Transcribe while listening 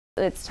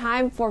and it's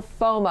time for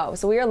FOMO.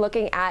 So we are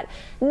looking at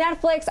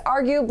Netflix,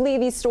 arguably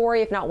the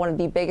story, if not one of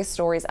the biggest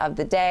stories of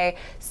the day,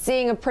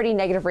 seeing a pretty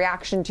negative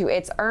reaction to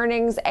its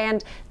earnings.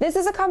 And this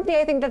is a company,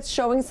 I think, that's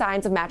showing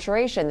signs of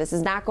maturation. This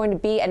is not going to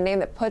be a name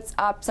that puts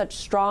up such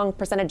strong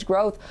percentage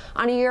growth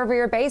on a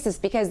year-over-year basis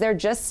because they're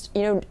just,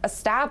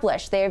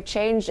 established. They have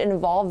changed and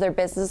evolved their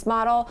business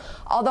model.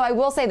 Although I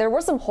will say there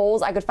were some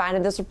holes I could find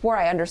in this report.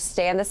 I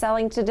understand the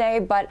selling today,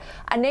 but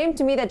a name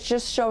to me that's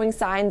just showing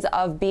signs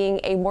of being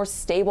a more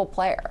stable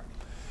player.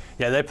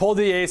 Yeah, they pulled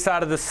the ace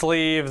out of the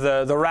sleeve,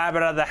 the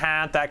rabbit out of the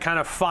hat, that kind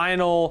of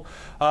final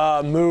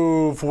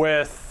move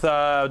with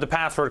the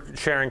password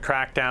sharing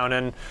crackdown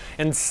and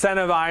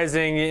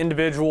incentivizing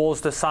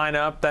individuals to sign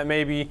up that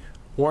maybe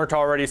weren't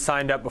already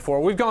signed up before.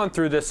 We've gone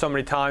through this so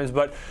many times,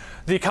 but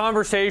the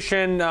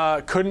conversation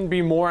couldn't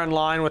be more in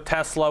line with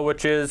Tesla,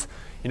 which is,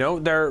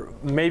 they're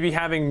maybe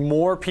having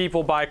more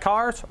people buy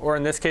cars, or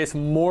in this case,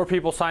 more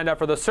people signed up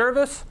for the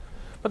service,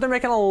 but they're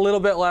making a little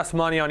bit less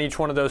money on each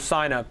one of those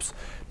signups.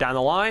 Down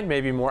the line,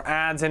 maybe more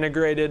ads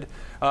integrated,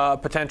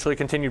 potentially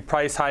continued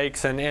price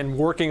hikes, and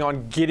working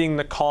on getting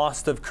the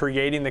cost of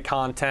creating the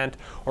content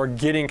or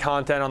getting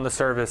content on the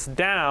service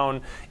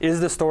down is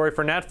the story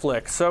for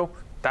Netflix. So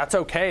that's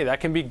okay.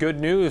 That can be good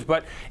news,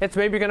 but it's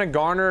maybe going to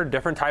garner a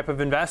different type of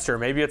investor.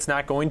 Maybe it's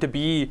not going to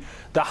be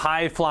the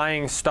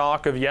high-flying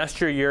stock of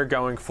yesteryear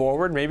going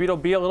forward. Maybe it'll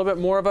be a little bit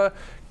more of a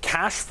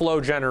cash flow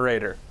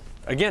generator.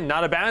 Again,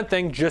 not a bad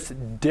thing,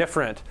 just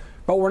different.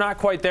 But we're not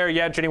quite there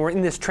yet, Jenny. We're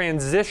in this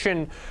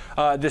transition,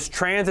 this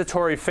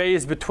transitory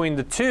phase between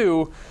the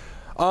two.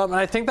 And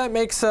I think that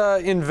makes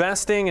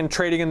investing and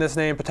trading in this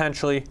name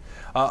potentially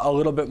a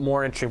little bit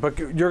more interesting. But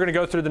you're going to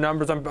go through the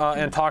numbers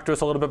and talk to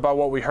us a little bit about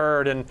what we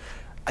heard. And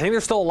I think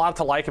there's still a lot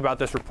to like about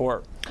this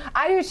report.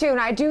 I do too, and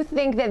I do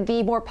think that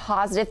the more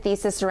positive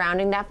thesis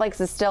surrounding Netflix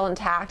is still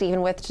intact,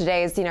 even with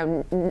today's,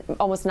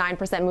 almost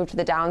 9% move to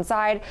the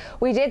downside.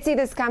 We did see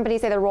this company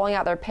say they're rolling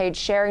out their paid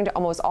sharing to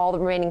almost all the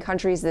remaining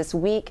countries this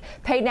week.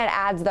 Paid net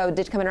ads, though,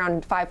 did come in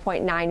around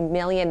 5.9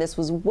 million. This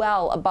was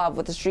well above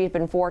what the street had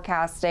been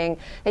forecasting.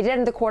 They did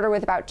end the quarter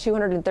with about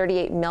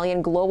 238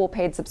 million global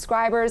paid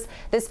subscribers.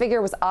 This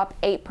figure was up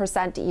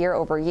 8% year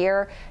over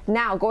year.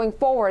 Now, going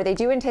forward, they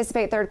do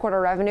anticipate third quarter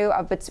revenue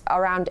of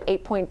around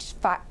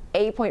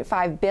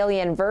 8.5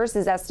 billion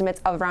versus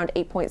estimates of around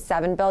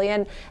 8.7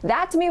 billion.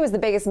 That to me was the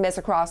biggest miss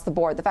across the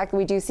board. The fact that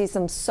we do see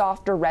some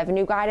softer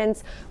revenue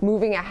guidance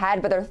moving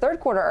ahead, but their third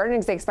quarter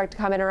earnings they expect to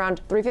come in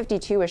around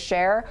 352 a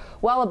share,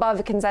 well above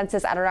the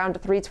consensus at around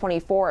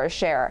 324 a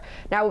share.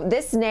 Now,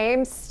 this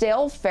name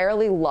still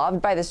fairly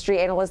loved by the street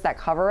analysts that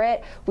cover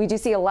it. We do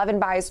see 11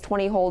 buys,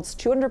 20 holds,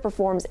 2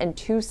 underperforms, and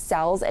 2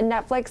 sells in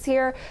Netflix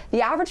here.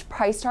 The average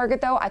price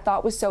target, though, I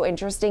thought was so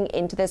interesting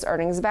into this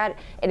earnings event.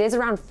 It is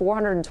around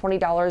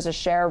 $420 a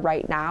share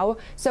right now.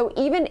 So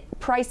even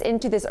priced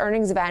into this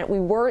earnings event, we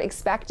were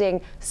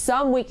expecting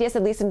some weakness,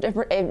 at least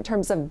in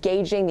terms of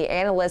gauging the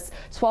analysts'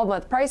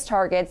 12-month price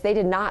targets. They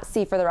did not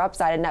see further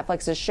upside in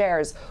Netflix's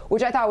shares,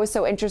 which I thought was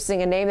so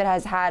interesting. A name that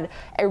has had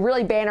a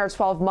really banner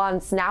 12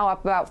 months, now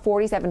up about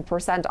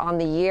 47% on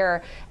the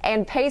year,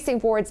 and pacing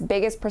for its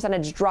biggest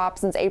percentage drop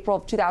since April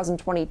of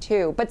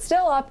 2022, but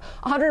still up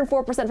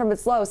 104% from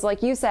its low. So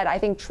like you said, I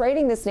think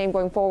trading this name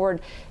going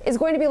forward is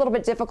going to be a little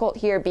bit difficult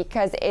here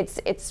because it's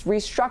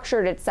restructured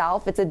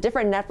itself. It's a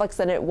different Netflix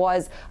than it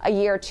was a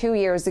year, 2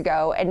 years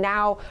ago, and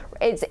now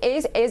it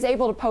is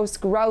able to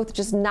post growth,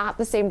 just not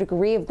the same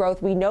degree of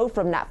growth we know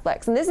from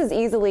Netflix. And this is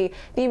easily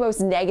the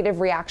most negative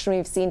reaction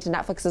we've seen to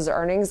Netflix's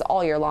earnings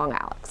all year long,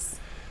 Alex.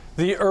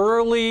 The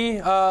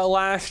early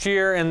last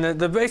year and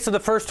the basically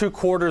the first 2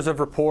 quarters of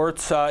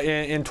reports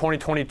in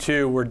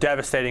 2022 were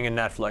devastating in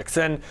Netflix,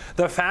 and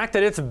the fact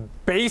that it's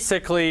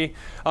basically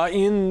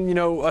in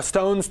a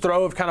stone's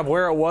throw of kind of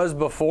where it was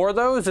before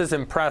those is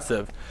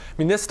impressive. I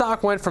mean, this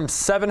stock went from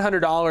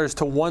 $700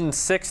 to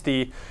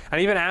 $160,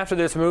 and even after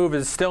this move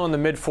is still in the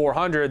mid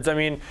 400s. I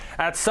mean,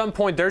 at some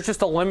point there's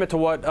just a limit to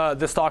what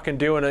this stock can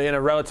do in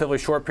a relatively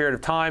short period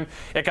of time.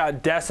 It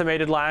got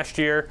decimated last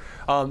year.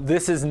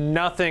 This is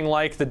nothing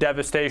like the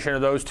devastation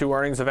of those 2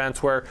 earnings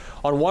events, where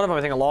on one of them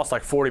I think it lost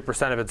like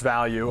 40% of its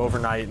value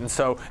overnight, and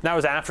so that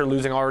was after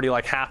losing already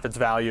like half its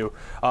value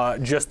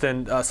just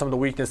in some of the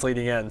weakness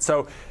leading in.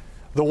 So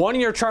the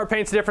 1-year chart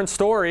paints a different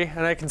story,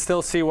 and I can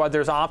still see why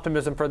there's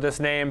optimism for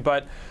this name,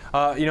 but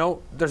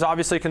there's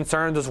obviously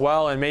concerns as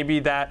well, and maybe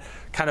that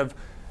kind of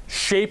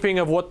shaping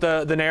of what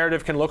the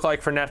narrative can look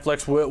like for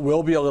Netflix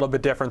will be a little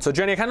bit different. So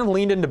Jenny, I kind of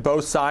leaned into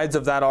both sides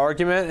of that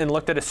argument and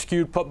looked at a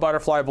skewed put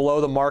butterfly below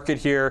the market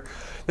here.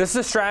 This is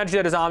a strategy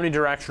that is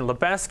omnidirectional. The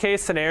best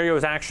case scenario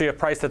is actually a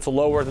price that's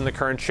lower than the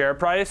current share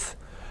price,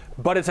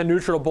 but it's a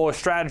neutral bullish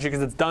strategy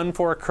because it's done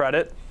for a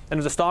credit. And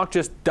if the stock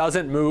just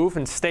doesn't move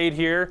and stayed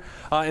here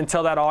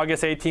until that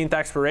August 18th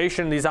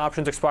expiration, these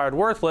options expired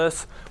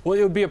worthless, well,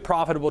 it would be a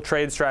profitable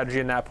trade strategy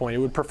in that point. It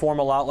would perform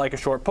a lot like a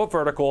short put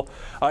vertical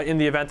in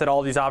the event that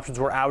all these options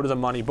were out of the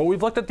money. But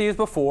we've looked at these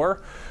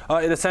before.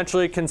 It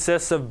essentially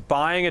consists of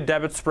buying a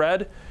debit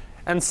spread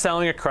and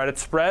selling a credit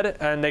spread,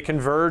 and they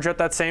converge at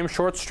that same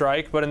short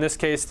strike. But in this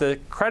case, the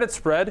credit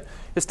spread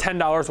is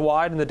 $10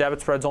 wide and the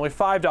debit spread is only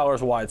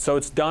 $5 wide. So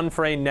it's done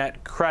for a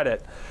net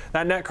credit.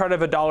 That net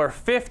credit of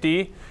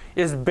 $1.50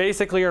 is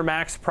basically your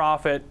max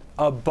profit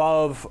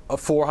above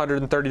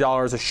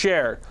 $430 a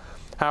share.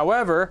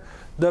 However,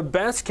 the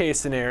best case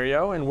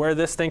scenario, and where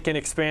this thing can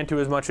expand to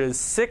as much as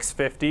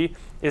 $6.50,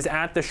 is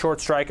at the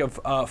short strike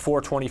of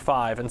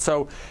 $4.25. And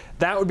so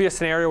that would be a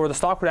scenario where the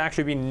stock would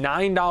actually be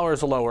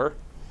 $9 lower.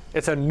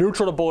 It's a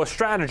neutral to bullish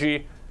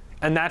strategy,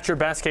 and that's your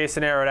best case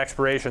scenario at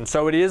expiration.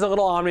 So it is a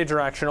little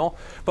omnidirectional,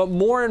 but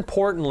more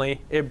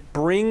importantly, it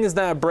brings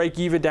that break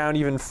even down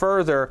even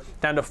further,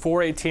 down to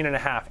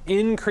 418.5,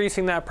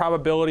 increasing that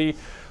probability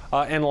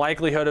and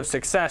likelihood of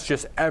success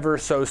just ever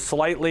so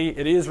slightly.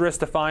 It is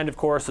risk defined, of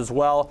course, as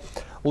well.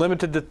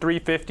 Limited to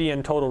 350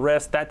 in total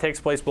risk. That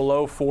takes place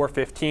below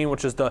 415,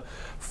 which is the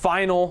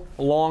final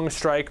long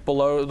strike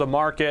below the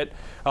market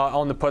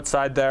on the put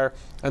side there.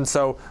 And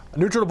so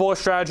neutral to bullish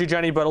strategy,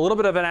 Jenny, but a little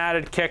bit of an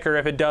added kicker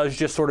if it does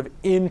just sort of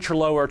inch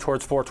lower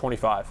towards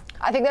 425.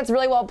 I think that's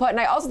really well put. And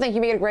I also think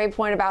you made a great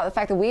point about the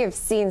fact that we have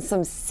seen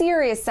some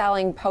serious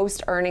selling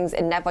post earnings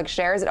in Netflix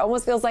shares. It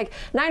almost feels like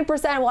 9%.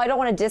 Well, I don't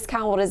want to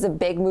discount what is a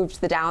big move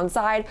to the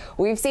downside.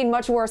 We've seen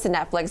much worse in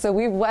Netflix. So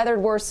we've weathered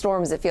worse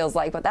storms, it feels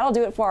like. But that'll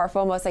do it for our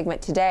FOMO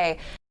segment today.